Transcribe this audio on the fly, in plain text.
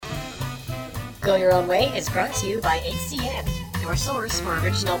Go Your Own Way is brought to you by HCN, your source for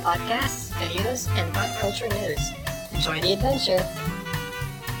original podcasts, videos, and pop culture news. Enjoy the adventure.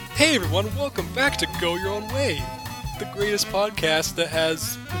 Hey everyone, welcome back to Go Your Own Way, the greatest podcast that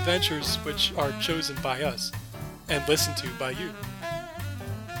has adventures which are chosen by us and listened to by you.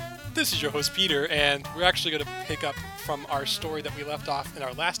 This is your host Peter, and we're actually going to pick up from our story that we left off in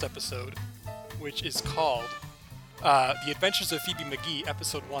our last episode, which is called The Adventures of Phoebe McGee,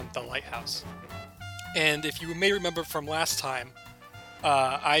 Episode 1, The Lighthouse. And if you may remember from last time,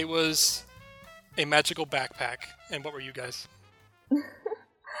 I was a magical backpack, and what were you guys?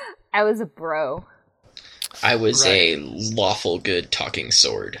 I was a bro. I was a lawful good talking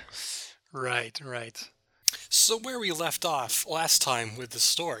sword. Right. So where we left off last time with the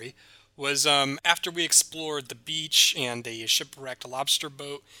story was after we explored the beach and a shipwrecked lobster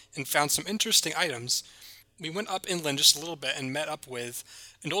boat and found some interesting items, we went up inland just a little bit and met up with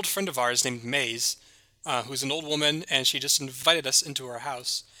an old friend of ours named Maze, who's an old woman, and she just invited us into her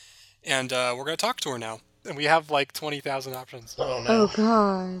house. And we're going to talk to her now. And we have like 20,000 options. Oh no. Oh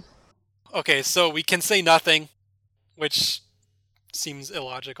god. Okay, so we can say nothing, which seems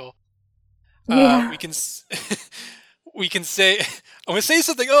illogical. Yeah. We can say... I'm going to say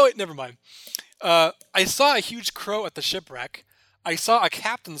something. Oh, wait, never mind. I saw a huge crow at the shipwreck. I saw a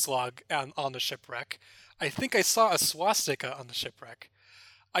captain's log on the shipwreck. I think I saw a swastika on the shipwreck.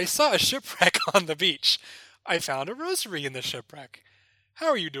 I saw a shipwreck on the beach. I found a rosary in the shipwreck. How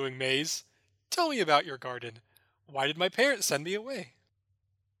are you doing, Maze? Tell me about your garden. Why did my parents send me away?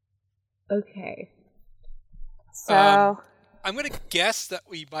 Okay. So... I'm going to guess that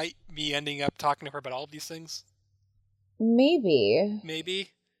we might be ending up talking to her about all of these things. Maybe.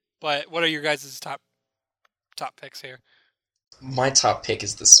 Maybe. But what are your guys' top picks here? My top pick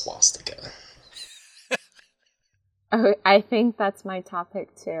is the swastika. Oh, I think that's my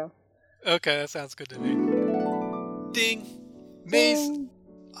topic too. Okay, that sounds good to me. Ding! Maze, Ding.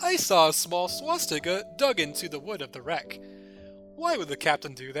 I saw a small swastika dug into the wood of the wreck. Why would the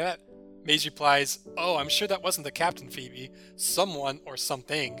captain do that? Maze replies, "Oh, I'm sure that wasn't the captain, Phoebe. Someone or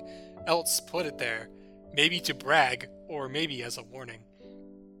something else put it there. Maybe to brag, or maybe as a warning."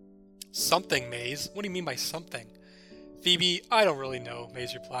 Something, Maze? What do you mean by something? Phoebe, I don't really know,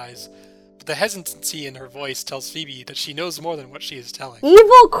 Maze replies. But the hesitancy in her voice tells Phoebe that she knows more than what she is telling.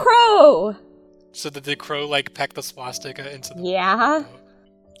 Evil crow! So did the crow, peck the swastika into the... Yeah.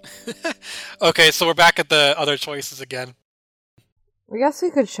 Okay, so we're back at the other choices again. I guess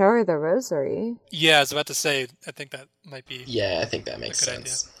we could show her the rosary. Yeah, I was about to say, I think that might be... Yeah, I think that makes a good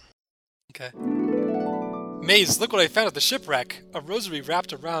sense. Okay. Maze, look what I found at the shipwreck. A rosary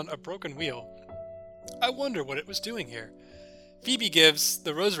wrapped around a broken wheel. I wonder what it was doing here. Phoebe gives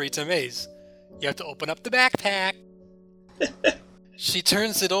the rosary to Maze. You have to open up the backpack. She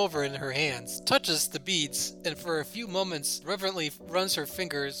turns it over in her hands, touches the beads, and for a few moments reverently runs her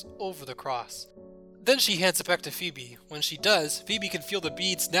fingers over the cross. Then she hands it back to Phoebe. When she does, Phoebe can feel the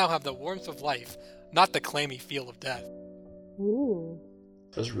beads now have the warmth of life, not the clammy feel of death. Ooh.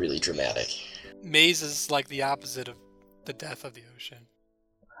 It was really dramatic. Maze is like the opposite of the death of the ocean.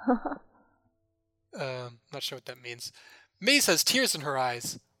 Not sure what that means. Maze has tears in her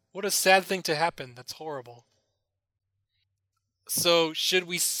eyes. What a sad thing to happen. That's horrible. So, should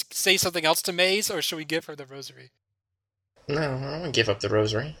we say something else to Maze, or should we give her the rosary? No, I don't want to give up the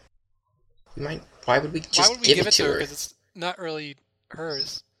rosary. Why would we just give it to her? Because it's not really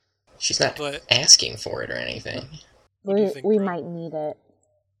hers. She's not asking for it or anything. We might need it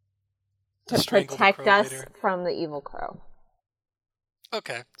to protect us from the evil crow.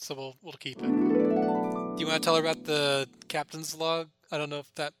 Okay, so we'll keep it. Do you want to tell her about the captain's log? I don't know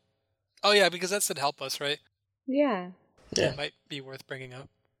if that... Oh yeah, because that said help us, right? Yeah. It might be worth bringing up.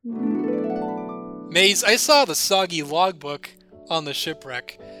 Maze, I saw the soggy logbook on the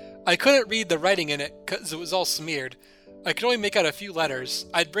shipwreck. I couldn't read the writing in it because it was all smeared. I could only make out a few letters.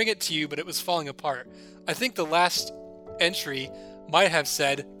 I'd bring it to you, but it was falling apart. I think the last entry might have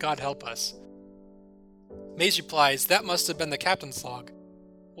said, "God help us." Maze replies, "That must have been the captain's log."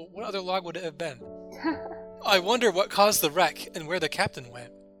 Well, what other log would it have been? I wonder what caused the wreck and where the captain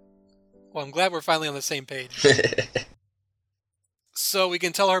went. Well, I'm glad we're finally on the same page. So we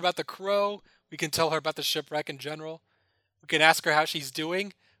can tell her about the crow. We can tell her about the shipwreck in general. We can ask her how she's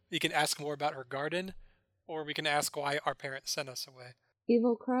doing. We can ask more about her garden. Or we can ask why our parents sent us away.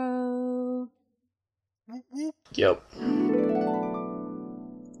 Evil crow. Yep.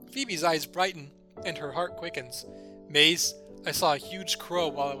 Phoebe's eyes brighten and her heart quickens. Maze, I saw a huge crow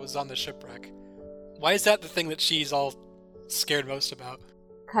while I was on the shipwreck. Why is that the thing that she's all scared most about?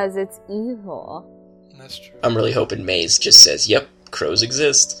 'Cause it's evil. That's true. I'm really hoping Maze just says, "Yep, crows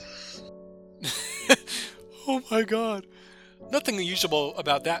exist." Oh my god. Nothing unusual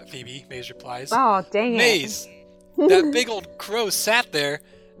about that, Phoebe, Maze replies. Oh, dang it. Maze, that big old crow sat there,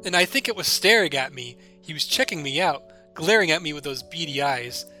 and I think it was staring at me. He was checking me out, glaring at me with those beady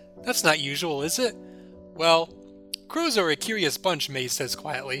eyes. That's not usual, is it? Well, crows are a curious bunch, Maze says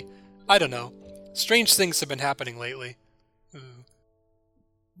quietly. I don't know. Strange things have been happening lately.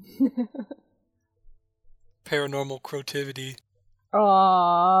 Ooh. Paranormal crowtivity.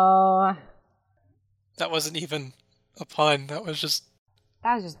 Oh. That wasn't even a pun. That was just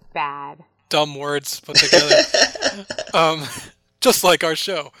bad. Dumb words put together. Just like our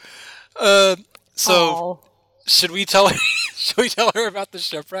show. Should we tell her? Should we tell her about the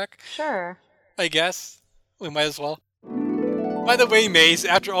shipwreck? Sure. I guess we might as well. By the way, Maze,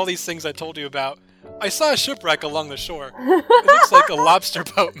 after all these things I told you about, I saw a shipwreck along the shore. It looks like a lobster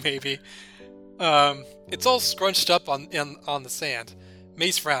boat, maybe. It's all scrunched up on the sand.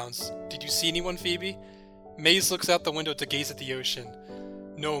 Maze frowns. Did you see anyone, Phoebe? Maze looks out the window to gaze at the ocean.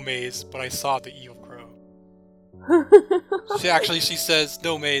 No, Maze, but I saw the eel crow. She says,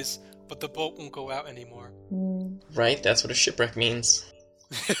 no, Maze, but the boat won't go out anymore. Right, that's what a shipwreck means.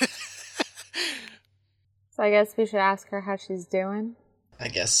 So I guess we should ask her how she's doing? I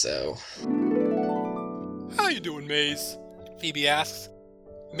guess so. How you doing, Maze? Phoebe asks.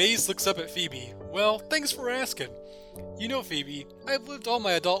 Maze looks up at Phoebe. Well, thanks for asking. You know, Phoebe, I've lived all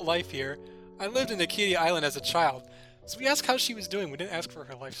my adult life here. I lived in Acadia Island as a child, so we asked how she was doing. We didn't ask for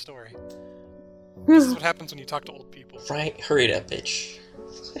her life story. This is what happens when you talk to old people. Right, hurry it up, bitch.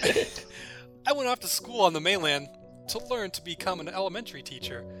 I went off to school on the mainland to learn to become an elementary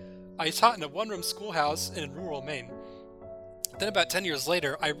teacher. I taught in a one-room schoolhouse in rural Maine. Then about 10 years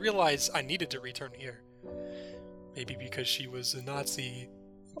later, I realized I needed to return here. Maybe because she was a Nazi.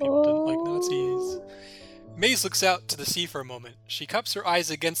 People didn't like Nazis. Maze looks out to the sea for a moment. She cups her eyes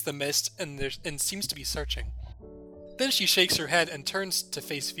against the mist and seems to be searching. Then she shakes her head and turns to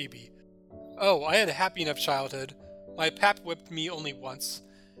face Phoebe. Oh, I had a happy enough childhood. My pap whipped me only once.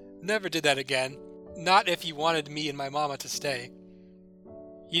 Never did that again. Not if he wanted me and my mama to stay.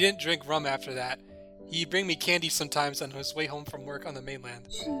 He didn't drink rum after that. He'd bring me candy sometimes on his way home from work on the mainland.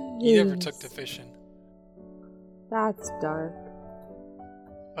 He never took to fishing. That's dark.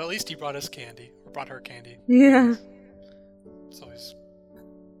 Well, at least he brought us candy. Or brought her candy. Yeah. It's always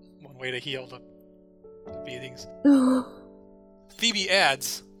one way to heal the beatings. Phoebe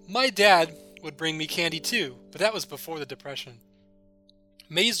adds, my dad would bring me candy too, but that was before the Depression.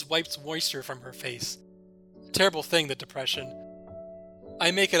 Maze wipes moisture from her face. Terrible thing, the Depression.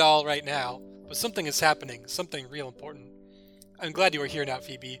 I make it all right now, but something is happening, something real important. I'm glad you are here now,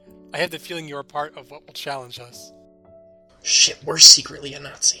 Phoebe. I have the feeling you are part of what will challenge us. Shit, we're secretly a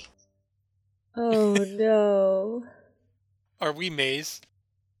Nazi. Oh no. Are we Maze?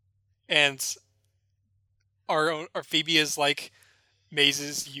 And our Phoebe is like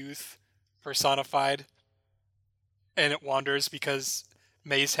Maze's youth personified, and it wanders because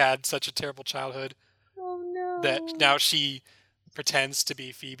Maze had such a terrible childhood. Oh no. That now she pretends to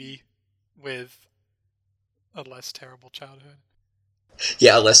be Phoebe with a less terrible childhood.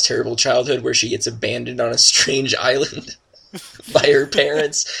 Yeah, a less terrible childhood where she gets abandoned on a strange island by her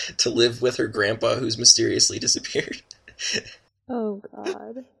parents to live with her grandpa who's mysteriously disappeared. Oh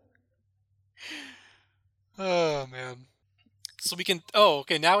god. Oh man. So we can... Oh,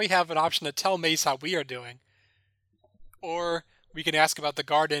 okay, now we have an option to tell Maze how we are doing. Or we can ask about the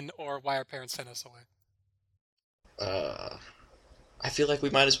garden or why our parents sent us away. I feel like we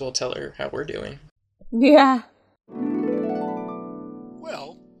might as well tell her how we're doing. Yeah.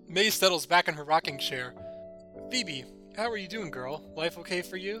 Well, Maze settles back in her rocking chair. Phoebe, how are you doing, girl? Life okay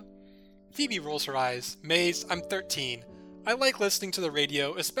for you? Phoebe rolls her eyes. Maze, I'm 13. I like listening to the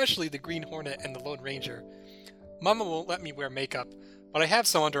radio, especially the Green Hornet and the Lone Ranger. Mama won't let me wear makeup, but I have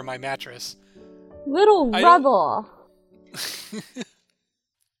some under my mattress. Little rebel.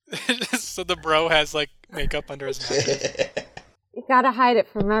 So the bro has, like, makeup under his mattress. You gotta hide it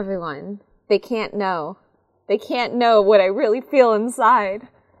from everyone. They can't know. They can't know what I really feel inside.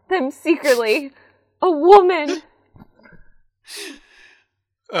 I'm secretly a woman.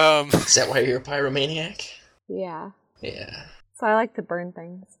 Is that why you're a pyromaniac? Yeah. Yeah. So I like to burn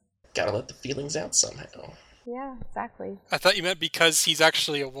things. Gotta let the feelings out somehow. Yeah, exactly. I thought you meant because he's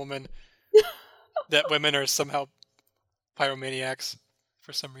actually a woman, that women are somehow pyromaniacs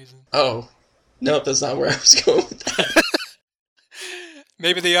for some reason. Oh. Nope, that's not where I was going with that.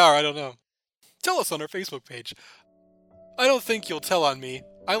 Maybe they are, I don't know. Tell us on our Facebook page. I don't think you'll tell on me.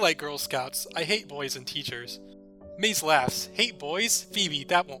 I like Girl Scouts. I hate boys and teachers. Maze laughs. Hate boys? Phoebe,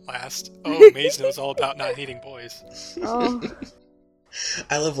 that won't last. Oh, Maze knows all about not hating boys. Oh.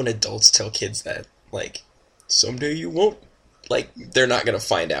 I love when adults tell kids that, like, someday you won't. Like, they're not going to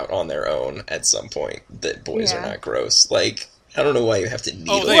find out on their own at some point that boys are not gross. Like, I don't know why you have to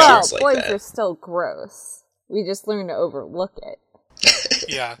needle kids like boys that. are still gross. We just learn to overlook it.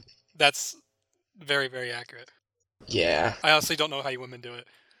 Yeah, that's very, very accurate. Yeah. I honestly don't know how you women do it.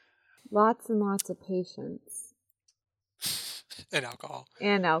 Lots and lots of patience. And alcohol.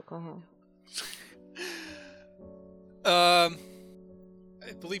 And alcohol. I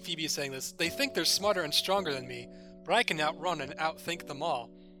believe Phoebe is saying this. They think they're smarter and stronger than me, but I can outrun and outthink them all.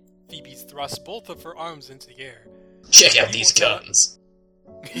 Phoebe thrusts both of her arms into the air. Check out these guns.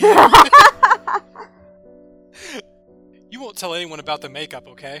 You won't tell anyone about the makeup,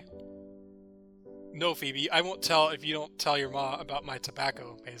 okay? No, Phoebe, I won't tell if you don't tell your ma about my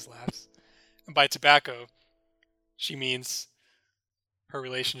tobacco, Maze laughs. And by tobacco, she means her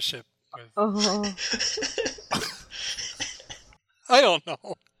relationship with... Oh. I don't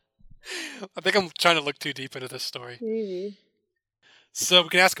know. I think I'm trying to look too deep into this story. Maybe. So we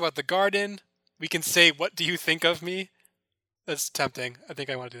can ask about the garden. We can say, what do you think of me? That's tempting. I think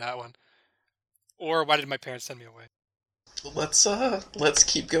I want to do that one. Or why did my parents send me away? Let's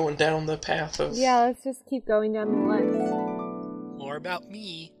keep going down the path of... Yeah, let's just keep going down the list. More about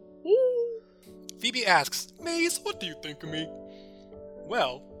me. Phoebe asks, Maze, what do you think of me?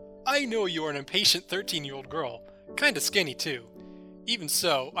 Well, I know you're an impatient 13-year-old girl. Kinda skinny, too. Even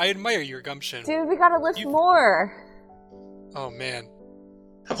so, I admire your gumption. Dude, we gotta list more. Oh, man.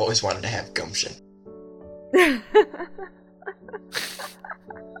 I've always wanted to have gumption.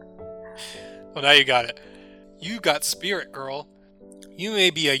 Well, now you got it. You got spirit, girl. You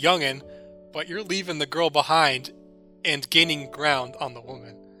may be a youngin', but you're leaving the girl behind and gaining ground on the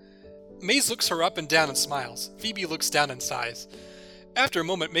woman. Maze looks her up and down and smiles. Phoebe looks down and sighs. After a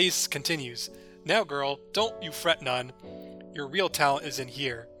moment, Maze continues. Now, girl, don't you fret none. Your real talent is in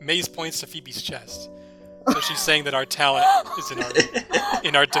here. Maze points to Phoebe's chest. So she's saying that our talent is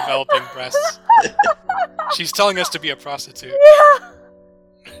in our developing breasts. She's telling us to be a prostitute. Yeah.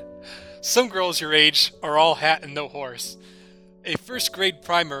 Some girls your age are all hat and no horse. A first grade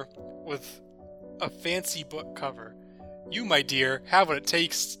primer with a fancy book cover. You, my dear, have what it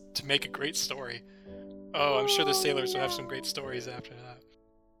takes to make a great story. Oh, I'm sure the sailors will have some great stories after that.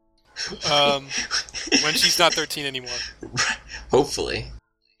 When she's not 13 anymore. Hopefully.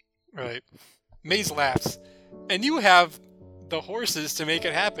 Right. Maze laughs. And you have the horses to make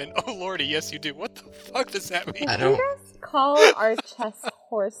it happen. Oh lordy, yes you do. What the fuck does that mean? I don't... Did you guys call our chest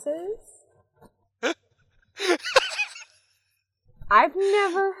horses? I've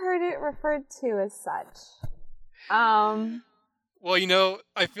never heard it referred to as such. Well, you know,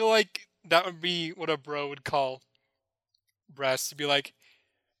 I feel like that would be what a bro would call breasts. To be like,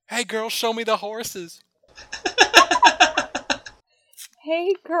 hey girl, show me the horses.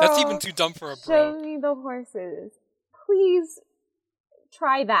 Hey girl, That's even too dumb for a show bro. me the horses. Please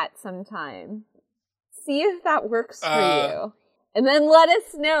try that sometime. See if that works for you. And then let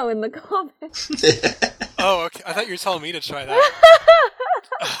us know in the comments. Oh, okay. I thought you were telling me to try that.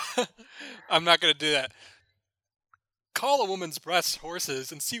 I'm not going to do that. Call a woman's breasts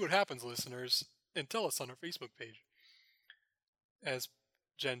horses and see what happens, listeners. And tell us on our Facebook page. As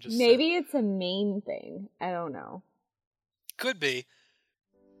Jen just Maybe said. it's a Maine thing. I don't know. Could be.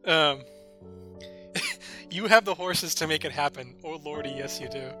 You have the horses to make it happen. Oh lordy, yes you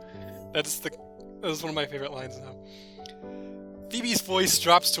do. That's one of my favorite lines now. Phoebe's voice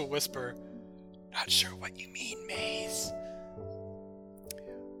drops to a whisper. Not sure what you mean, Maze.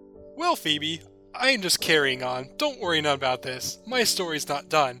 Well, Phoebe, I am just carrying on. Don't worry none about this. My story's not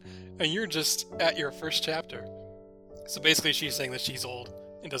done, and you're just at your first chapter. So basically she's saying that she's old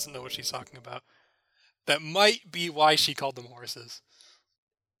and doesn't know what she's talking about. That might be why she called them horses.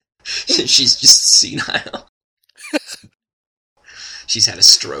 She's just senile. She's had a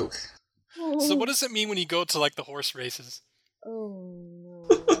stroke. So what does it mean when you go to, like, the horse races? Oh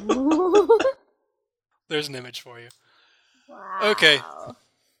no. There's an image for you. Wow. Okay.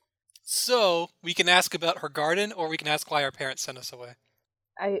 So, we can ask about her garden, or we can ask why our parents sent us away.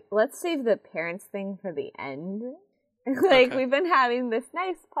 Let's save the parents thing for the end. Like, Okay. we've been having this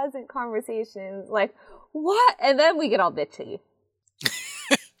nice, pleasant conversation. Like, what? And then we get all bitchy.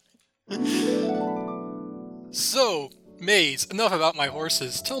 So, Maze, enough about my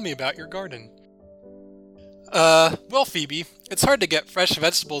horses. Tell me about your garden. Well, Phoebe, it's hard to get fresh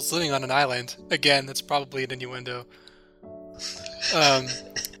vegetables living on an island. Again, that's probably an innuendo.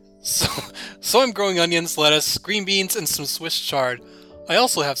 So I'm growing onions, lettuce, green beans, and some Swiss chard. I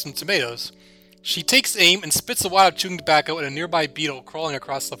also have some tomatoes. She takes aim and spits a wad of chewing tobacco at a nearby beetle crawling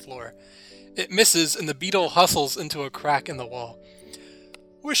across the floor. It misses, and the beetle hustles into a crack in the wall.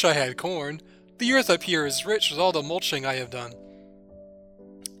 Wish I had corn. The earth up here is rich with all the mulching I have done.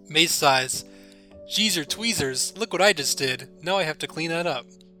 Maze sighs. Jeezer tweezers, look what I just did. Now I have to clean that up.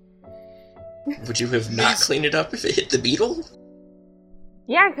 Would you have not cleaned it up if it hit the beetle?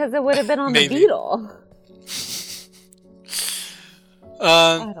 Yeah, because it would have been on the Maybe. beetle.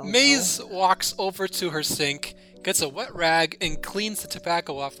 Maze walks over to her sink, gets a wet rag, and cleans the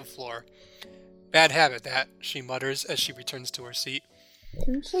tobacco off the floor. Bad habit, that, she mutters as she returns to her seat.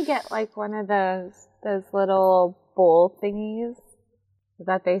 Didn't she get like one of those little bowl thingies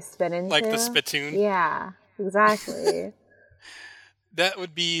that they spin into? Like the spittoon? Yeah, exactly. That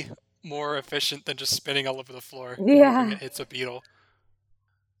would be more efficient than just spinning all over the floor. Yeah. When it hits a beetle.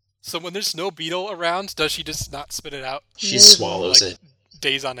 So when there's no beetle around, does she just not spit it out? She Maybe. swallows Like, it.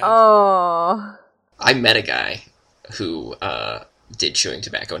 Days on end. Oh. I met a guy who did chewing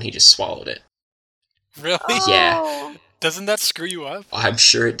tobacco and he just swallowed it. Really? Oh. Doesn't that screw you up? I'm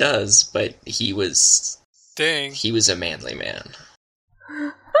sure it does, but he was Dang. a manly man.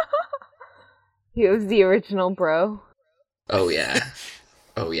 He was the original bro. Oh yeah.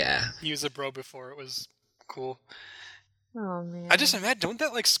 Oh yeah. He was a bro before it was cool. Oh man. I just imagine, don't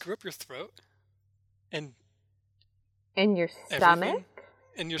that like screw up your throat? And In your stomach? everything?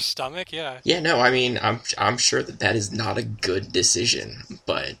 In your stomach, yeah. Yeah, no, I mean, I'm sure that is not a good decision,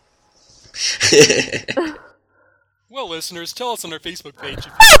 but Well, listeners, tell us on our Facebook page if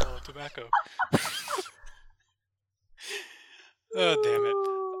you smell tobacco. Oh, damn it.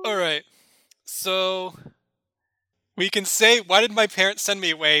 Alright, so we can say, why did my parents send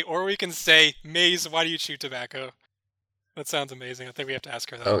me away? Or we can say, Maze, why do you chew tobacco? That sounds amazing. I think we have to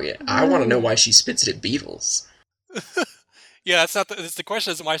ask her that. oh yeah, I want to know why she spits it at beetles. Yeah, that's not the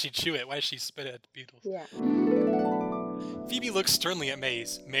question isn't why she chew it, why she spit it at the beetles. Yeah. Phoebe looks sternly at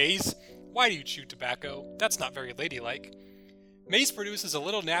Maze. Maze, why do you chew tobacco? That's not very ladylike. Maze produces a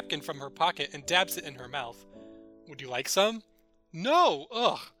little napkin from her pocket and dabs it in her mouth. Would you like some? No!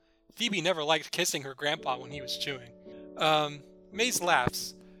 Ugh! Phoebe never liked kissing her grandpa when he was chewing. Maze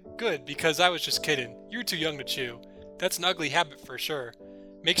laughs. Good, because I was just kidding. You're too young to chew. That's an ugly habit for sure.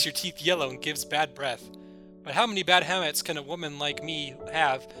 Makes your teeth yellow and gives bad breath. But how many bad habits can a woman like me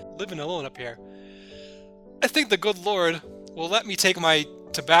have living alone up here? I think the good Lord will let me take my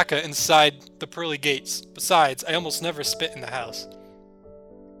tobacco inside the pearly gates. Besides, I almost never spit in the house.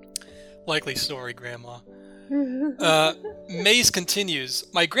 Likely story, Grandma. Maze continues.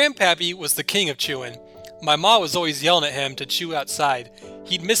 My grandpappy was the king of chewing. My ma was always yelling at him to chew outside.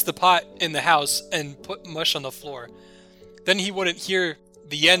 He'd miss the pot in the house and put mush on the floor. Then he wouldn't hear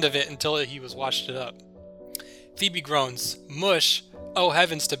the end of it until he was washed it up. Phoebe groans. Mush? Oh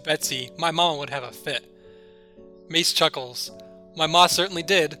heavens to Betsy, my mama would have a fit. Mace chuckles. My ma certainly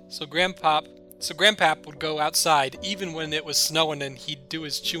did, so Grandpap would go outside even when it was snowing and he'd do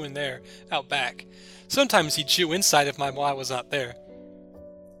his chewing there, out back. Sometimes he'd chew inside if my ma was not there.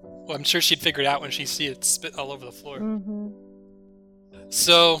 Well, I'm sure she'd figure it out when she see it spit all over the floor. Mm-hmm.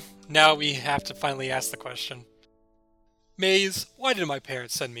 So, now we have to finally ask the question. Maze, why did my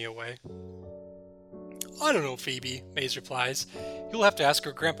parents send me away? I don't know, Phoebe, Maze replies. You'll have to ask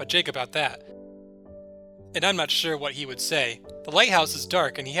her Grandpa Jake about that. And I'm not sure what he would say. The lighthouse is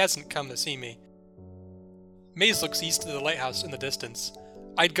dark and he hasn't come to see me. Maze looks east of the lighthouse in the distance.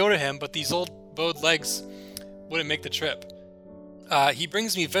 I'd go to him, but these old bowed legs wouldn't make the trip. He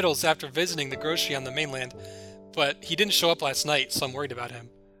brings me victuals after visiting the grocery on the mainland, but he didn't show up last night, so I'm worried about him.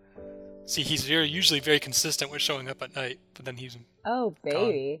 See, he's usually very consistent with showing up at night, but then he's... Oh,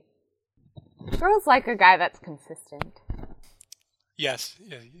 baby. Girls like a guy that's consistent. Yes,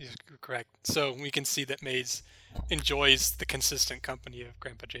 yeah, you're correct. So we can see that Maze enjoys the consistent company of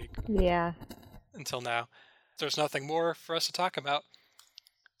Grandpa Jake. Yeah. Until now. There's nothing more for us to talk about.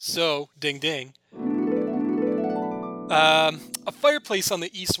 So, ding ding. A fireplace on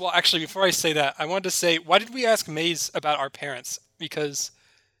the east wall. Actually, before I say that, I wanted to say, why did we ask Maze about our parents? Because,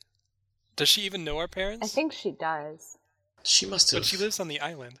 does she even know our parents? I think she does. She must have. But she lives on the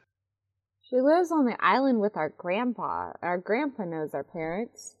island. She lives on the island with our grandpa. Our grandpa knows our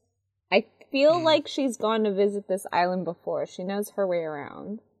parents. I feel like she's gone to visit this island before. She knows her way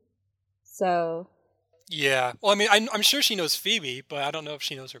around. So... Yeah. Well, I mean, I'm sure she knows Phoebe, but I don't know if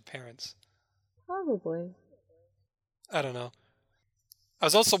she knows her parents. Probably. I don't know. I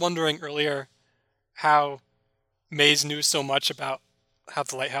was also wondering earlier how Maze knew so much about how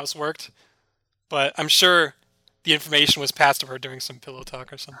the lighthouse worked, but I'm sure the information was passed to her during some pillow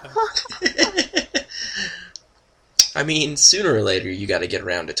talk or something. I mean, sooner or later, you gotta get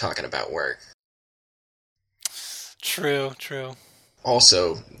around to talking about work. True.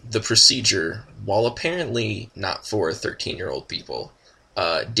 Also, the procedure, while apparently not for 13-year-old people,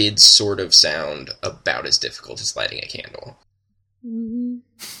 did sort of sound about as difficult as lighting a candle. Mm-hmm.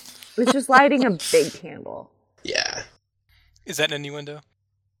 It's just lighting a big candle. Yeah. Is that an innuendo?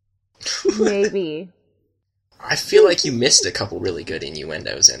 Maybe. Hmm. I feel like you missed a couple really good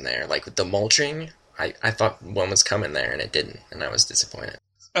innuendos in there. Like with the mulching, I thought one was coming there and it didn't, and I was disappointed.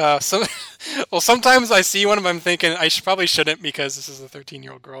 Sometimes I see one and I'm thinking I probably shouldn't because this is a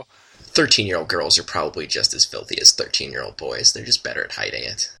 13-year-old girl. 13-year-old girls are probably just as filthy as 13-year-old boys. They're just better at hiding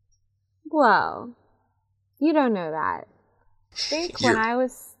it. Well, you don't know that. I think when You're- I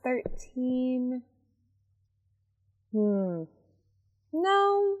was 13... No,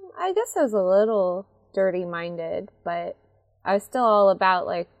 I guess I was a little dirty-minded, but I was still all about,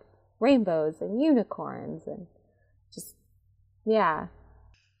 like, rainbows and unicorns and just, yeah.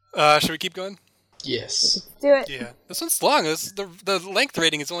 Should we keep going? Yes. Let's do it. Yeah. This one's long. The length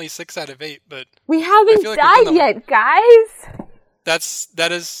rating is only 6 out of 8, but We haven't feel like we've died done yet, guys! that's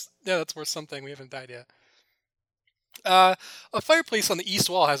worth something. We haven't died yet. A fireplace on the east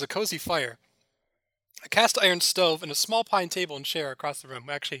wall has a cozy fire, a cast iron stove, and a small pine table and chair across the room.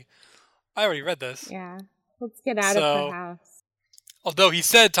 Actually, I already read this. Yeah, let's get out of her house. Although he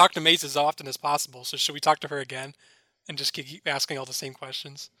said talk to Maze as often as possible, so should we talk to her again and just keep asking all the same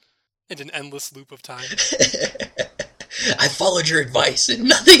questions in an endless loop of time? I followed your advice and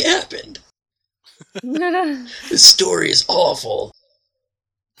nothing happened. This story is awful.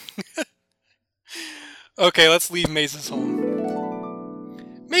 Okay, let's leave Maze's home.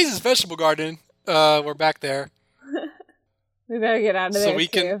 Maze's vegetable garden. We're back there. We better get out of So there, we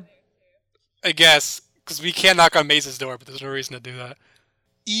too. can- I guess, because we can't knock on Maze's door, but there's no reason to do that.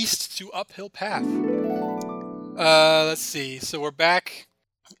 East to uphill path. Let's see. So we're back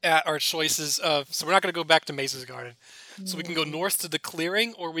at our choices of... So we're not going to go back to Maze's garden. So we can go north to the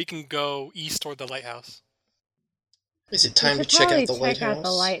clearing, or we can go east toward the lighthouse. Is it time We to should check probably out the check lighthouse? out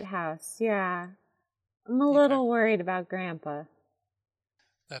the lighthouse, yeah. I'm a little worried about Grandpa.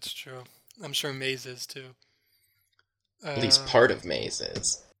 That's true. I'm sure Maze is, too. At least part of Maze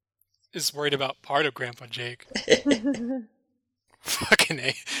Is worried about part of Grandpa Jake. Fucking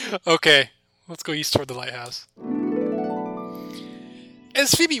A. Okay, let's go east toward the lighthouse.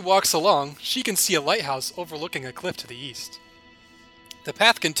 As Phoebe walks along, she can see a lighthouse overlooking a cliff to the east. The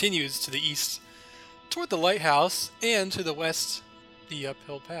path continues to the east toward the lighthouse and to the west, the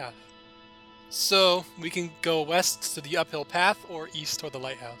uphill path. So, we can go west to the uphill path or east toward the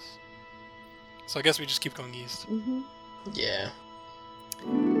lighthouse. So I guess we just keep going east. Mm-hmm. Yeah.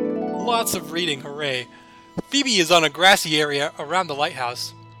 Lots of reading, hooray. Phoebe is on a grassy area around the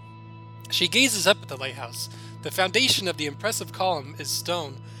lighthouse. She gazes up at the lighthouse. The foundation of the impressive column is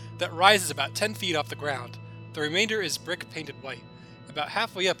stone that rises about 10 feet off the ground. The remainder is brick painted white. About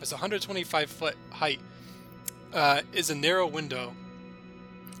halfway up is 125-foot height is a narrow window.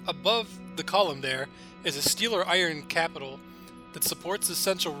 Above the column there is a steel or iron capital that supports the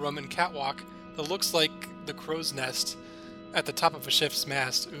central room and catwalk that looks like the crow's nest at the top of a ship's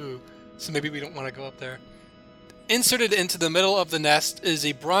mast. Ooh, so maybe we don't want to go up there. Inserted into the middle of the nest is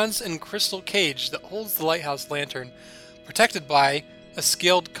a bronze and crystal cage that holds the lighthouse lantern, protected by a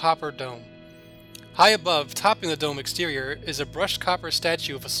scaled copper dome. High above, topping the dome exterior, is a brushed copper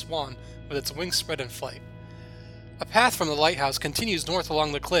statue of a swan with its wings spread in flight. A path from the lighthouse continues north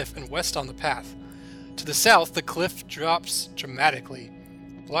along the cliff and west on the path. To the south, the cliff drops dramatically,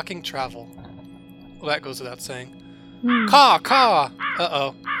 blocking travel. Well, that goes without saying. Caw! Caw!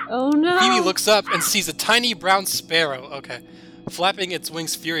 Uh-oh. Oh no! Phoebe looks up and sees a tiny brown sparrow, flapping its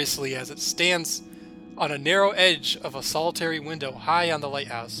wings furiously as it stands on a narrow edge of a solitary window high on the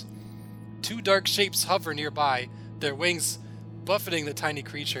lighthouse. Two dark shapes hover nearby, their wings buffeting the tiny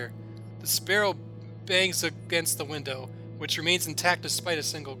creature. The sparrow bangs against the window, which remains intact despite a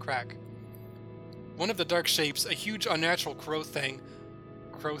single crack. One of the dark shapes, a huge unnatural crow thing,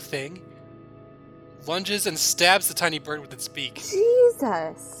 lunges and stabs the tiny bird with its beak.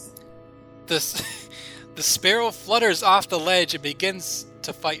 Jesus! The sparrow flutters off the ledge and begins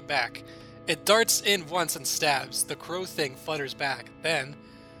to fight back. It darts in once and stabs. The crow thing flutters back. Then,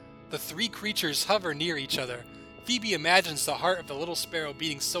 the three creatures hover near each other. Phoebe imagines the heart of the little sparrow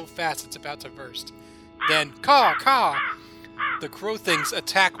beating so fast it's about to burst. Then, caw, caw! The crow things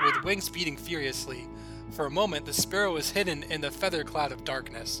attack with wings beating furiously. For a moment, the sparrow is hidden in the feather cloud of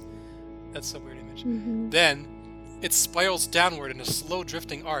darkness. That's a weird image. Mm-hmm. Then, it spirals downward in a slow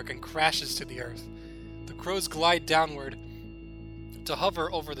drifting arc and crashes to the earth. The crows glide downward to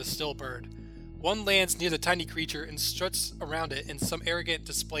hover over the still bird. One lands near the tiny creature and struts around it in some arrogant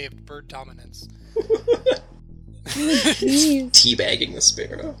display of bird dominance. Jeez. Teabagging the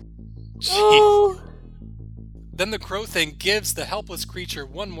sparrow. Oh! Then the crow thing gives the helpless creature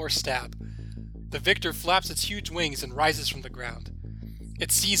one more stab. The victor flaps its huge wings and rises from the ground.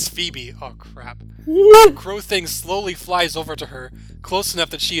 It sees Phoebe. Oh, crap. The crow thing slowly flies over to her, close enough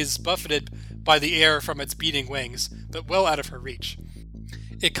that she is buffeted by the air from its beating wings, but well out of her reach.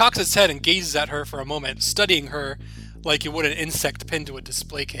 It cocks its head and gazes at her for a moment, studying her like it would an insect pinned to a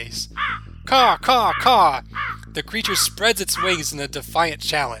display case. Caw, caw, caw! The creature spreads its wings in a defiant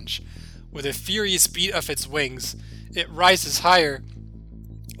challenge. With a furious beat of its wings, it rises higher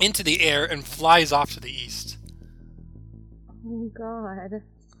into the air and flies off to the east. Oh, God.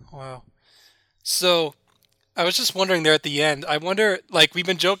 Wow. So, I was just wondering there at the end, I wonder, like, we've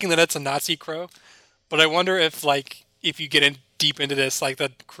been joking that it's a Nazi crow, but I wonder if, like, if you get in deep into this, like,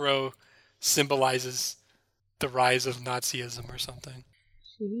 the crow symbolizes the rise of Nazism or something.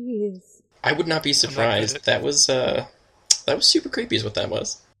 Jeez. I would not be surprised. That was super creepy is what that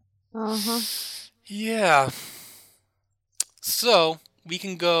was. Uh-huh. Yeah. So, we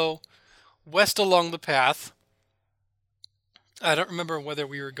can go west along the path. I don't remember whether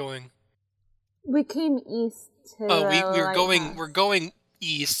we were going... We came east to we're going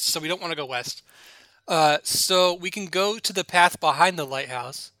east, so we don't want to go west. So we can go to the path behind the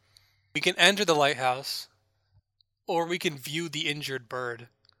lighthouse. We can enter the lighthouse, or we can view the injured bird.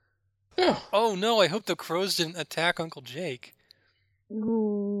 Oh no, I hope the crows didn't attack Uncle Jake.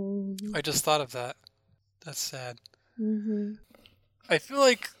 I just thought of that. That's sad. Mm-hmm. I feel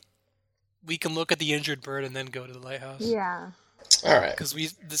like we can look at the injured bird and then go to the lighthouse. Yeah. All right. Because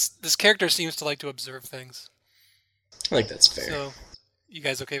this character seems to like to observe things. I think that's fair. So, you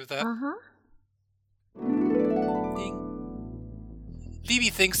guys okay with that? Uh-huh. Ding. Phoebe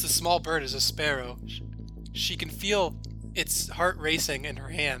thinks the small bird is a sparrow. She can feel its heart racing in her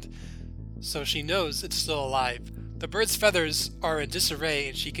hand, so she knows it's still alive. The bird's feathers are in disarray,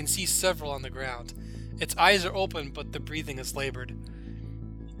 and she can see several on the ground. Its eyes are open, but the breathing is labored.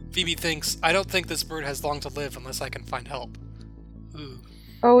 Phoebe thinks, I don't think this bird has long to live unless I can find help. Ooh.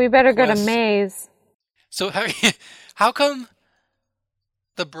 Oh, we better go to Quest. Maze. So how come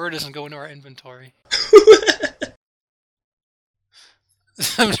the bird doesn't go into our inventory?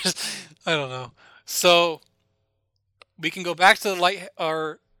 I don't know. So we can go back to the light,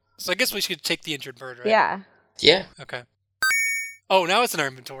 so I guess we should take the injured bird, right? Yeah. Yeah. Okay. Oh, now it's in our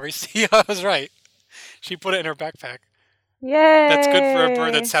inventory. See, I was right. She put it in her backpack. Yay! That's good for a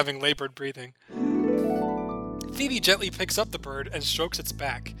bird that's having labored breathing. Phoebe gently picks up the bird and strokes its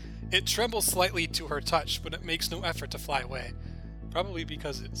back. It trembles slightly to her touch, but it makes no effort to fly away. Probably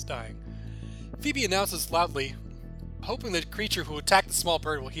because it's dying. Phoebe announces loudly, hoping the creature who attacked the small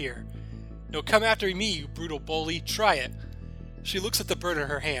bird will hear. No, come after me, you brutal bully. Try it. She looks at the bird in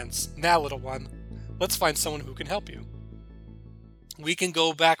her hands. Now, little one, let's find someone who can help you. We can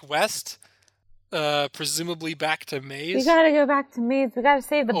go back west, presumably back to Maze. We gotta go back to Maze. We gotta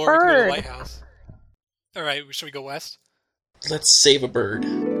save the or bird. we can go to the lighthouse. Alright, should we go west? Let's save a bird.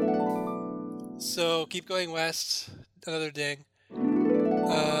 So, keep going west. Another ding.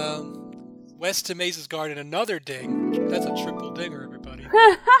 West to Maze's garden, another ding. That's a triple dinger, everybody.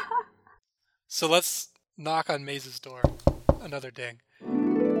 So let's knock on Maze's door. Another ding.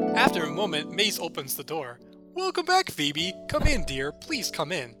 After a moment, Maze opens the door. Welcome back, Phoebe. Come in, dear. Please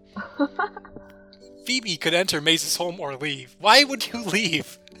come in. Phoebe could enter Maze's home or leave. Why would you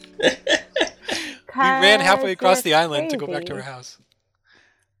leave? We ran halfway across the island to go back to her house.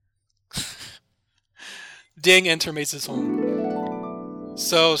 Ding, enter Maze's home.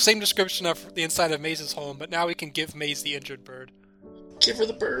 So, same description of the inside of Maze's home, but now we can give Maze the injured bird. Give her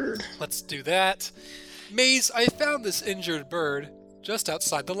the bird. Let's do that. Maze, I found this injured bird just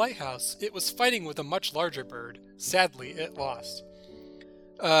outside the lighthouse. It was fighting with a much larger bird. Sadly, it lost.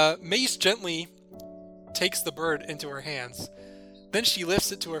 Maze gently takes the bird into her hands. Then she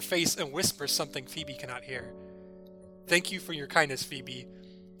lifts it to her face and whispers something Phoebe cannot hear. Thank you for your kindness, Phoebe.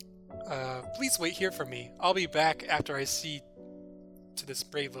 Please wait here for me. I'll be back after I see to this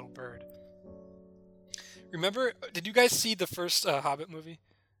brave little bird. Remember, did you guys see the first Hobbit movie?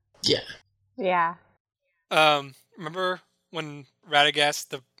 Yeah. Yeah. Remember when Radagast,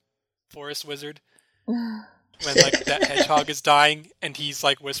 the forest wizard, when like that hedgehog is dying and he's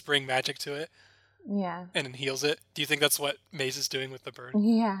like whispering magic to it? Yeah. And then heals it? Do you think that's what Maze is doing with the bird?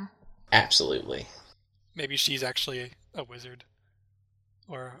 Yeah. Absolutely. Maybe she's actually a wizard.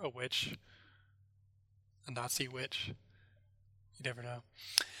 Or a witch. A Nazi witch. You never know.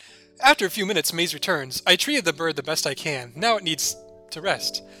 After a few minutes, Maze returns. I treated the bird the best I can. Now it needs to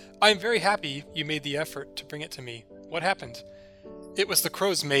rest. I am very happy you made the effort to bring it to me. What happened? It was the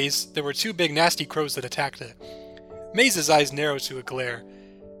crows, Maze. There were 2 big nasty crows that attacked it. Maze's eyes narrow to a glare.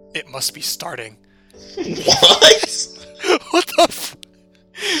 It must be starting. What? What the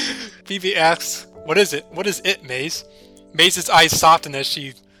Phoebe asks, what is it? What is it, Maze? Maze's eyes soften as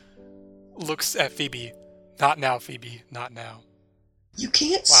she looks at Phoebe. Not now, Phoebe. Not now. You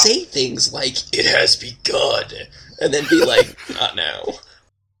can't say things like, it has begun, and then be like, not now.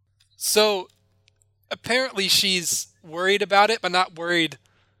 So, apparently she's worried about it, but not worried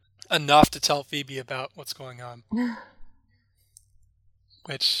enough to tell Phoebe about what's going on.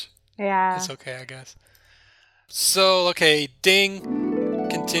 Which is okay, I guess. So, okay, ding,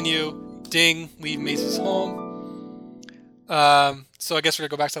 continue, ding, leave Maze's home. So I guess we're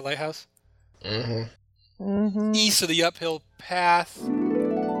gonna go back to the lighthouse. East of the uphill path,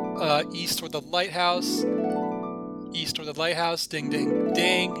 east toward the lighthouse, east toward the lighthouse, ding, ding,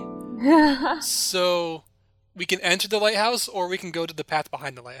 ding. So we can enter the lighthouse, or we can go to the path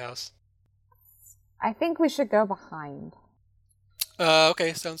behind the lighthouse. I think we should go behind.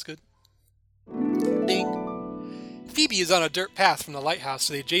 Okay, sounds good. Ding. Phoebe is on a dirt path from the lighthouse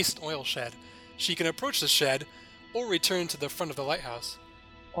to the adjacent oil shed. She can approach the shed, or return to the front of the lighthouse.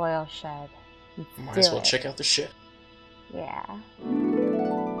 Oil shed. Might as well check out the shit. Yeah.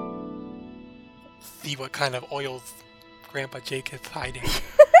 See what kind of oil Grandpa Jake is hiding.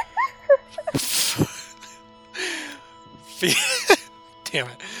 Damn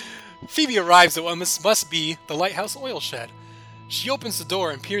it. Phoebe arrives at what must be the lighthouse oil shed. She opens the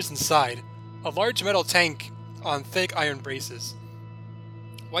door and peers inside. A large metal tank on thick iron braces.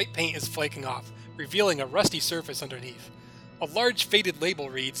 White paint is flaking off, revealing a rusty surface underneath. A large faded label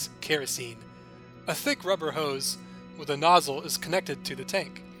reads, kerosene. A thick rubber hose with a nozzle is connected to the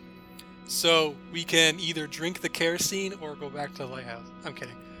tank. So we can either drink the kerosene or go back to the lighthouse. I'm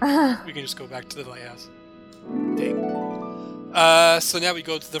kidding. We can just go back to the lighthouse. Ding. So now we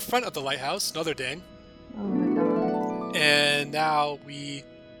go to the front of the lighthouse. Another ding. Oh my god. And now we...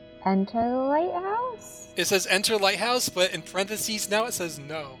 Enter the lighthouse? It says enter lighthouse, but in parentheses now it says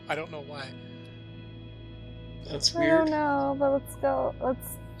no. I don't know why. That's I weird. don't know, but let's go. Let's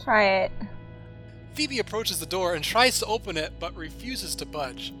try it. Phoebe approaches the door and tries to open it, but refuses to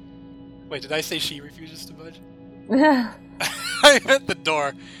budge. Wait, did I say she refuses to budge? I meant the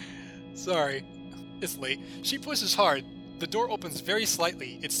door. Sorry. It's late. She pushes hard. The door opens very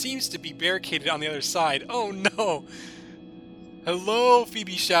slightly. It seems to be barricaded on the other side. Oh no! Hello,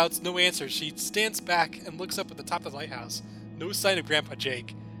 Phoebe shouts. No answer. She stands back and looks up at the top of the lighthouse. No sign of Grandpa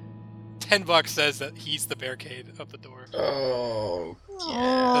Jake. $10 says that he's the barricade of the door. Oh,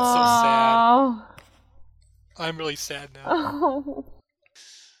 yeah. That's so sad. I'm really sad now. Oh.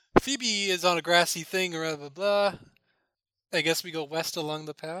 Phoebe is on a grassy thing, blah, blah, blah. I guess we go west along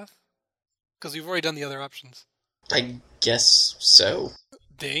the path? Because we've already done the other options. I guess so.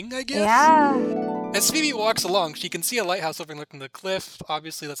 Ding, I guess? Yeah. As Phoebe walks along, she can see a lighthouse overlooking the cliff.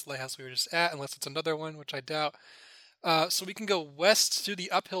 Obviously, that's the lighthouse we were just at, unless it's another one, which I doubt. So we can go west to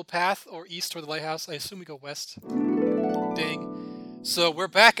the uphill path, or east toward the lighthouse. I assume we go west. Ding. So we're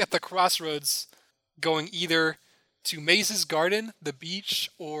back at the crossroads, going either to Maze's garden, the beach,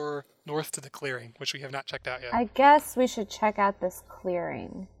 or north to the clearing, which we have not checked out yet. I guess we should check out this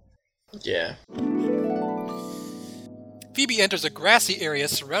clearing. Yeah. Phoebe enters a grassy area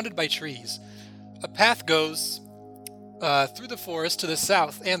surrounded by trees. A path goes through the forest to the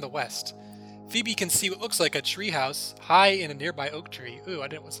south and the west. Phoebe can see what looks like a treehouse high in a nearby oak tree. Ooh, I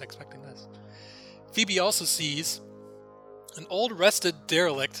wasn't expecting this. Phoebe also sees an old rusted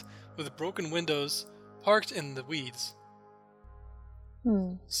derelict with broken windows parked in the weeds.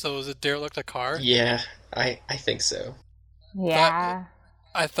 So is a derelict a car? Yeah, I think so. Yeah.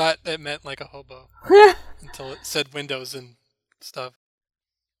 I thought it meant like a hobo until it said windows and stuff.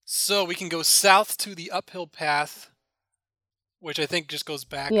 So we can go south to the uphill path, which I think just goes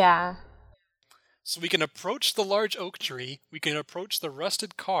back. Yeah. So we can approach the large oak tree, we can approach the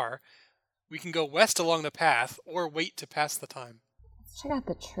rusted car, we can go west along the path, or wait to pass the time. Let's check out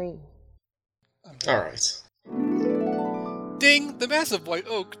the tree. Alright. Ding! The massive white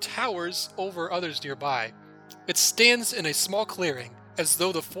oak towers over others nearby. It stands in a small clearing, as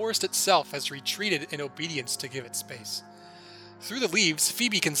though the forest itself has retreated in obedience to give it space. Through the leaves,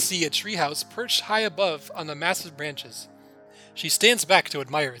 Phoebe can see a treehouse perched high above on the massive branches. She stands back to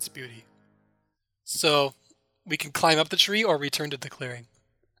admire its beauty. So, we can climb up the tree or return to the clearing.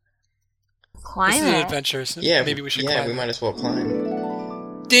 Climb This is an it. adventure, so Yeah, maybe we should climb. we might as well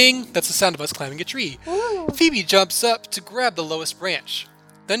climb. Ding! That's the sound of us climbing a tree. Ooh. Phoebe jumps up to grab the lowest branch.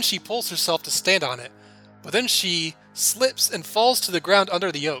 Then she pulls herself to stand on it. But then she slips and falls to the ground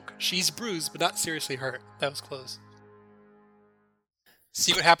under the oak. She's bruised, but not seriously hurt. That was close.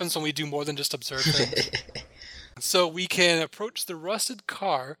 See what happens when we do more than just observe things? So we can approach the rusted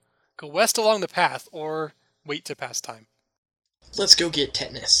car Go west along the path, or wait to pass time. Let's go get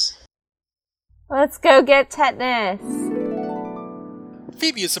tetanus. Let's go get tetanus.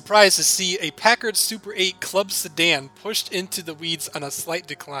 Phoebe is surprised to see a Packard Super 8 Club sedan pushed into the weeds on a slight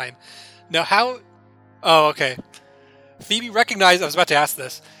decline. Now how... Oh, okay. I was about to ask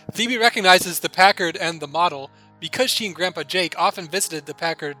this. Phoebe recognizes the Packard and the model because she and Grandpa Jake often visited the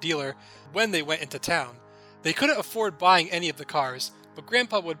Packard dealer when they went into town. They couldn't afford buying any of the cars, but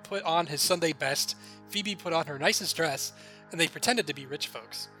Grandpa would put on his Sunday best, Phoebe put on her nicest dress, and they pretended to be rich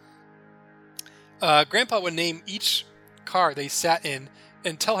folks. Grandpa would name each car they sat in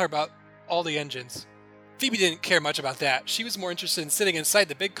and tell her about all the engines. Phoebe didn't care much about that. She was more interested in sitting inside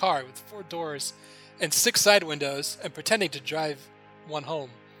the big car with 4 doors and 6 side windows and pretending to drive one home.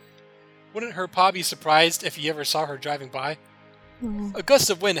 Wouldn't her pa be surprised if he ever saw her driving by? A gust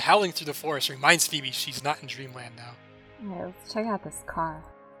of wind howling through the forest reminds Phoebe she's not in dreamland now. Yeah, let's check out this car.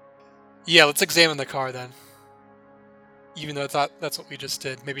 Yeah, let's examine the car then. Even though I thought that's what we just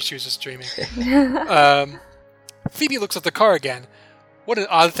did. Maybe she was just dreaming. Phoebe looks at the car again. What an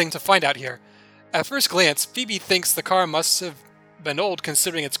odd thing to find out here. At first glance, Phoebe thinks the car must have been old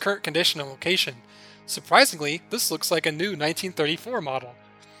considering its current condition and location. Surprisingly, this looks like a new 1934 model.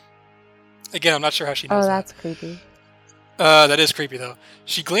 Again, I'm not sure how she knows that. Oh, that's creepy. That is creepy, though.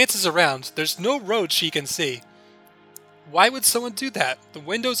 She glances around. There's no road she can see. Why would someone do that? The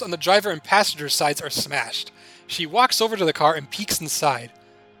windows on the driver and passenger sides are smashed. She walks over to the car and peeks inside.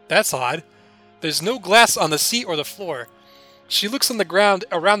 That's odd. There's no glass on the seat or the floor. She looks on the ground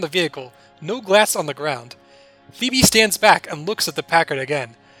around the vehicle. No glass on the ground. Phoebe stands back and looks at the Packard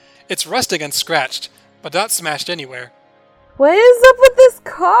again. It's rusting and scratched, but not smashed anywhere. What is up with this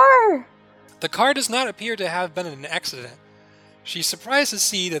car? The car does not appear to have been in an accident. She's surprised to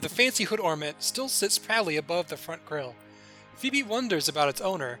see that the fancy hood ornament still sits proudly above the front grille. Phoebe wonders about its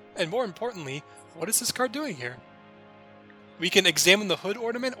owner, and more importantly, what is this car doing here? We can examine the hood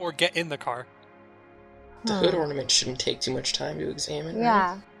ornament or get in the car. The hood ornament shouldn't take too much time to examine,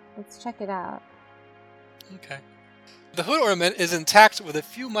 Yeah, right? let's check it out. Okay. The hood ornament is intact with a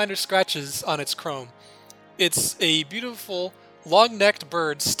few minor scratches on its chrome. It's a beautiful, long-necked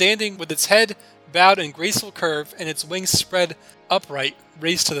bird standing with its head bowed in graceful curve and its wings spread upright,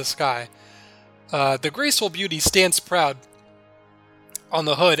 raised to the sky. The graceful beauty stands proud on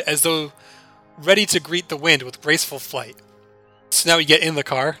the hood as though ready to greet the wind with graceful flight. So now we get in the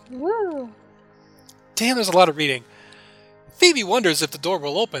car. Woo! Damn, there's a lot of reading. Phoebe wonders if the door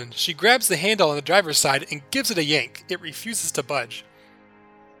will open. She grabs the handle on the driver's side and gives it a yank. It refuses to budge.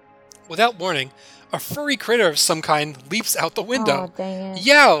 Without warning, a furry critter of some kind leaps out the window. Oh, dang it.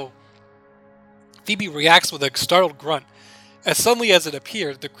 Yow! Phoebe reacts with a startled grunt. As suddenly as it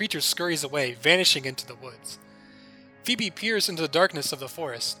appeared, the creature scurries away, vanishing into the woods. Phoebe peers into the darkness of the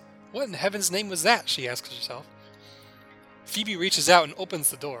forest. What in heaven's name was that? She asks herself. Phoebe reaches out and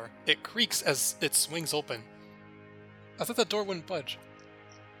opens the door. It creaks as it swings open. I thought the door wouldn't budge.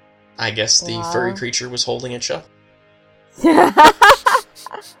 I guess the furry creature was holding it shut.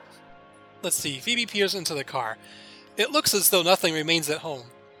 Let's see. Phoebe peers into the car. It looks as though nothing remains at home.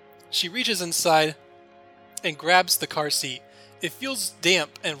 She reaches inside and grabs the car seat. It feels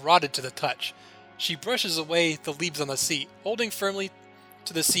damp and rotted to the touch. She brushes away the leaves on the seat, holding firmly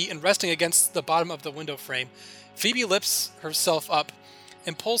to the seat and resting against the bottom of the window frame. Phoebe lifts herself up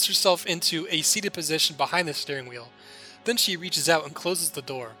and pulls herself into a seated position behind the steering wheel. Then she reaches out and closes the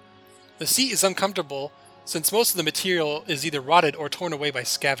door. The seat is uncomfortable since most of the material is either rotted or torn away by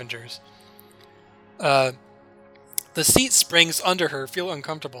scavengers. The seat springs under her feel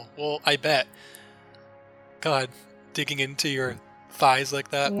uncomfortable. Well, I bet. God, digging into your thighs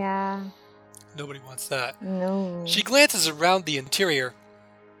like that? Yeah. Nobody wants that. No. She glances around the interior.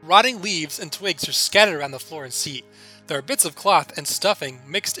 Rotting leaves and twigs are scattered around the floor and seat. There are bits of cloth and stuffing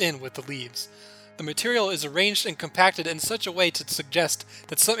mixed in with the leaves. The material is arranged and compacted in such a way to suggest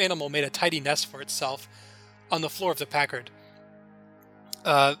that some animal made a tidy nest for itself on the floor of the Packard.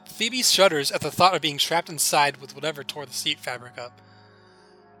 Phoebe shudders at the thought of being trapped inside with whatever tore the seat fabric up.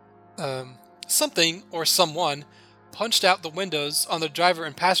 Something, or someone, punched out the windows on the driver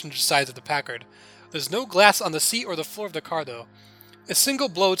and passenger sides of the Packard. There's no glass on the seat or the floor of the car, though. A single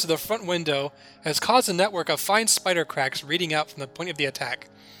blow to the front window has caused a network of fine spider cracks radiating out from the point of the attack.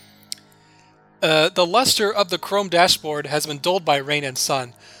 The luster of the chrome dashboard has been dulled by rain and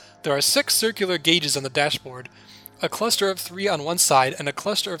sun. There are 6 circular gauges on the dashboard, a cluster of 3 on one side and a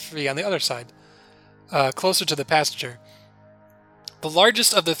cluster of 3 on the other side, closer to the passenger. The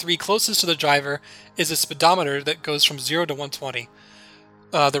largest of the 3 closest to the driver is a speedometer that goes from 0 to 120.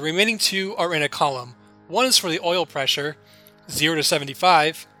 The remaining 2 are in a column. One is for the oil pressure, 0 to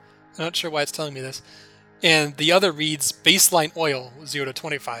 75, I'm not sure why it's telling me this. And the other reads baseline oil, 0 to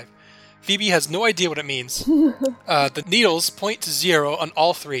 25. Phoebe has no idea what it means. The needles point to 0 on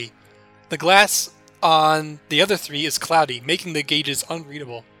all 3. The glass on the other 3 is cloudy, making the gauges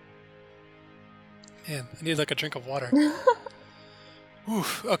unreadable. Man, I need like a drink of water.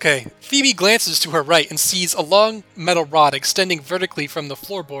 Oof, okay. Phoebe glances to her right and sees a long metal rod extending vertically from the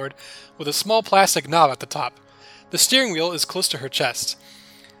floorboard with a small plastic knob at the top. The steering wheel is close to her chest.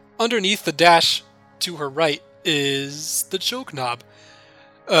 Underneath the dash to her right is the choke knob.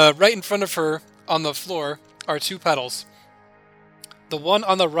 Right in front of her on the floor are 2 pedals. The one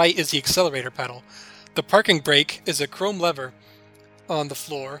on the right is the accelerator pedal. The parking brake is a chrome lever on the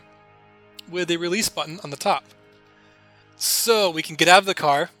floor with a release button on the top. So we can get out of the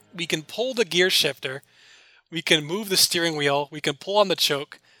car, we can pull the gear shifter, we can move the steering wheel, we can pull on the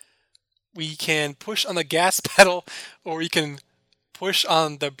choke, we can push on the gas pedal, or we can push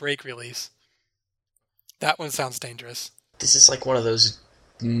on the brake release. That one sounds dangerous. This is like one of those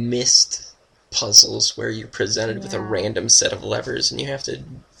missed puzzles where you're presented with a random set of levers and you have to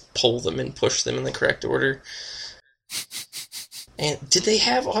pull them and push them in the correct order. And did they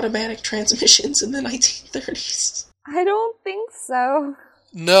have automatic transmissions in the 1930s? I don't think so.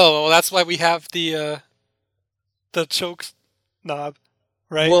 No, that's why we have the choke knob,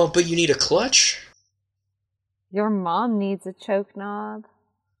 right? Well, but you need a clutch. Your mom needs a choke knob.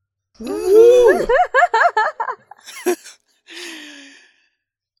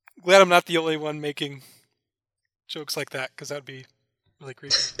 Glad I'm not the only one making jokes like that, because that would be really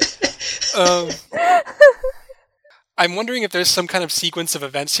creepy. I'm wondering if there's some kind of sequence of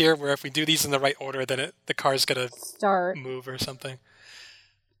events here where if we do these in the right order, then the car's gonna start move or something.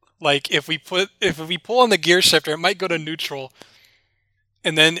 Like if we pull on the gear shifter, it might go to neutral,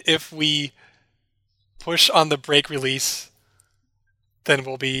 and then if we push on the brake release, then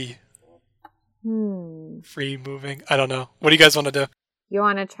we'll be free moving. I don't know. What do you guys want to do? You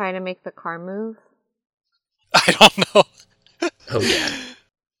want to try to make the car move? I don't know. Oh yeah.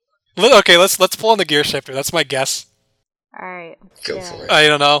 Okay, let's pull on the gear shifter. That's my guess. All right. Go for it. I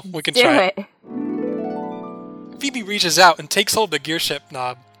don't know. We can try it. Phoebe reaches out and takes hold of the gear shift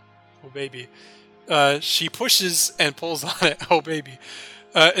knob. Oh, baby. She pushes and pulls on it. Oh, baby.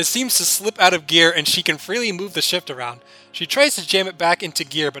 It seems to slip out of gear and she can freely move the shift around. She tries to jam it back into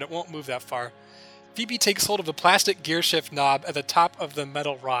gear, but it won't move that far. Phoebe takes hold of the plastic gear shift knob at the top of the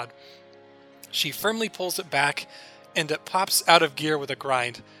metal rod. She firmly pulls it back, and it pops out of gear with a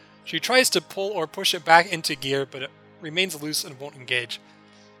grind. She tries to pull or push it back into gear, but it remains loose and won't engage.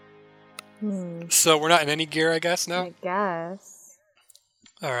 So we're not in any gear, I guess, now? I guess.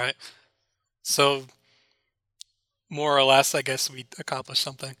 Alright. So, more or less, I guess we accomplished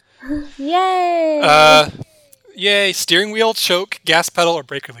something. Yay! Yay. Steering wheel, choke, gas pedal, or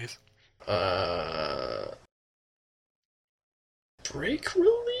brake release? Brake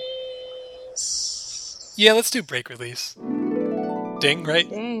release? Yeah, let's do brake release. Ding, right?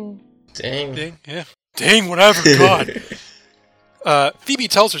 Dang. Ding, yeah. Dang, whatever, God. Phoebe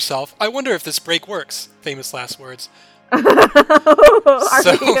tells herself, I wonder if this brake works. Famous last words. Are we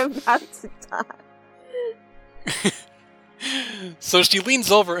about to die? So she leans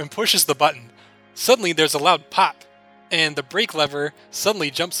over and pushes the button. Suddenly there's a loud pop, and the brake lever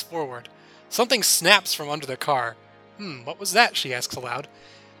suddenly jumps forward. Something snaps from under the car. What was that? She asks aloud.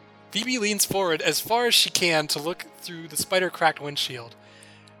 Phoebe leans forward as far as she can to look through the spider-cracked windshield.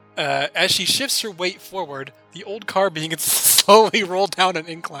 As she shifts her weight forward, the old car begins to slowly roll down an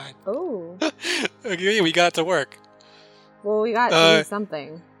incline. Oh. Okay, we got it to work. Well, we got to do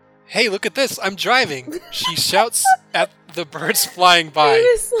something. Hey, look at this! I'm driving! She shouts at the birds flying by. I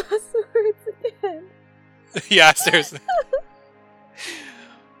just lost the words again. Yeah, seriously.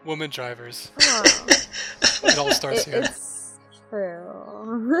 Woman drivers. Oh. It all starts here. It's true.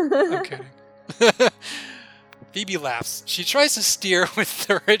 I'm kidding. Phoebe laughs. She tries to steer with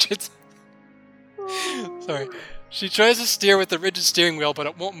the rigid... Sorry. She tries to steer with the rigid steering wheel, but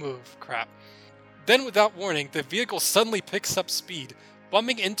it won't move. Crap. Then, without warning, the vehicle suddenly picks up speed,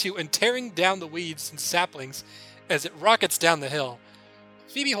 bumping into and tearing down the weeds and saplings as it rockets down the hill.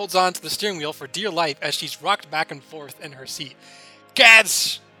 Phoebe holds on to the steering wheel for dear life as she's rocked back and forth in her seat.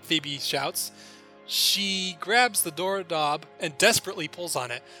 Gads! Phoebe shouts. She grabs the door knob and desperately pulls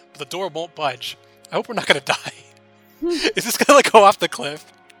on it, but the door won't budge. I hope we're not gonna die. Is this gonna go off the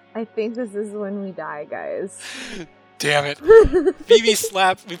cliff? I think this is when we die, guys. Damn it. Phoebe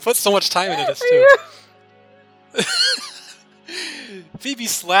slapped. We put so much time into this, too. Phoebe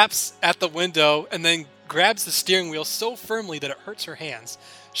slaps at the window and then grabs the steering wheel so firmly that it hurts her hands.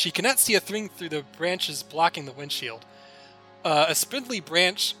 She cannot see a thing through the branches blocking the windshield. A spindly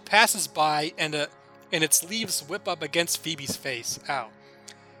branch passes by, and its leaves whip up against Phoebe's face. Ow.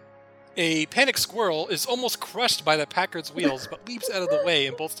 A panicked squirrel is almost crushed by the Packard's wheels, but leaps out of the way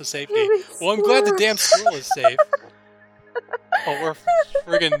and bolts to safety. Well, I'm glad the damn squirrel is safe. Oh, we're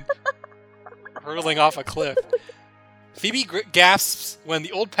friggin' hurtling off a cliff. Phoebe gasps when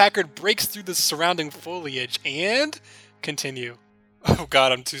the old Packard breaks through the surrounding foliage and... Continue. Oh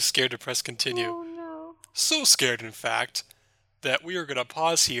god, I'm too scared to press continue. Oh no. So scared, in fact, that we are going to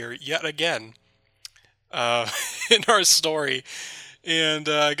pause here yet again in our story. And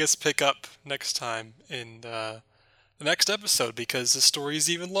I guess pick up next time in the next episode, because the story is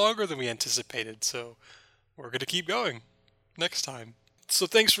even longer than we anticipated. So we're going to keep going next time. So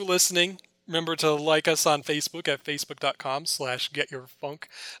thanks for listening. Remember to like us on Facebook at facebook.com/getyourfunk.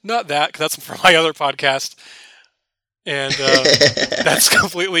 Not that, because that's from my other podcast. And that's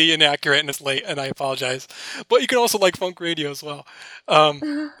completely inaccurate and it's late, and I apologize. But you can also like Funk Radio as well.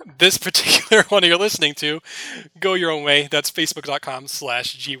 This particular one you're listening to, Go Your Own Way, that's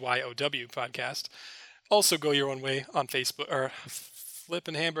facebook.com/GYOW podcast. Also Go Your Own Way on Facebook, or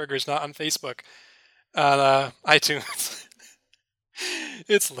Flippin' Hamburgers, not on Facebook, on iTunes.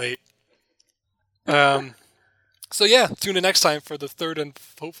 It's late. So yeah, tune in next time for the third and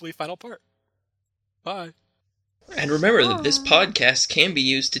hopefully final part. Bye. And remember that this podcast can be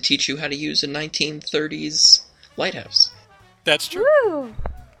used to teach you how to use a 1930s lighthouse. That's true. Woo!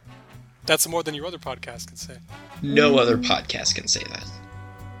 That's more than your other podcast can say. No other podcast can say that.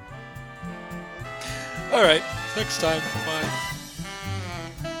 All right, next time. Bye.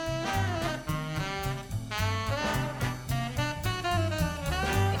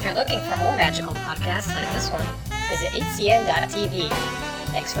 If you're looking for more magical podcasts like this one, visit hcn.tv.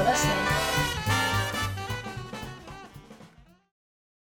 Thanks for listening.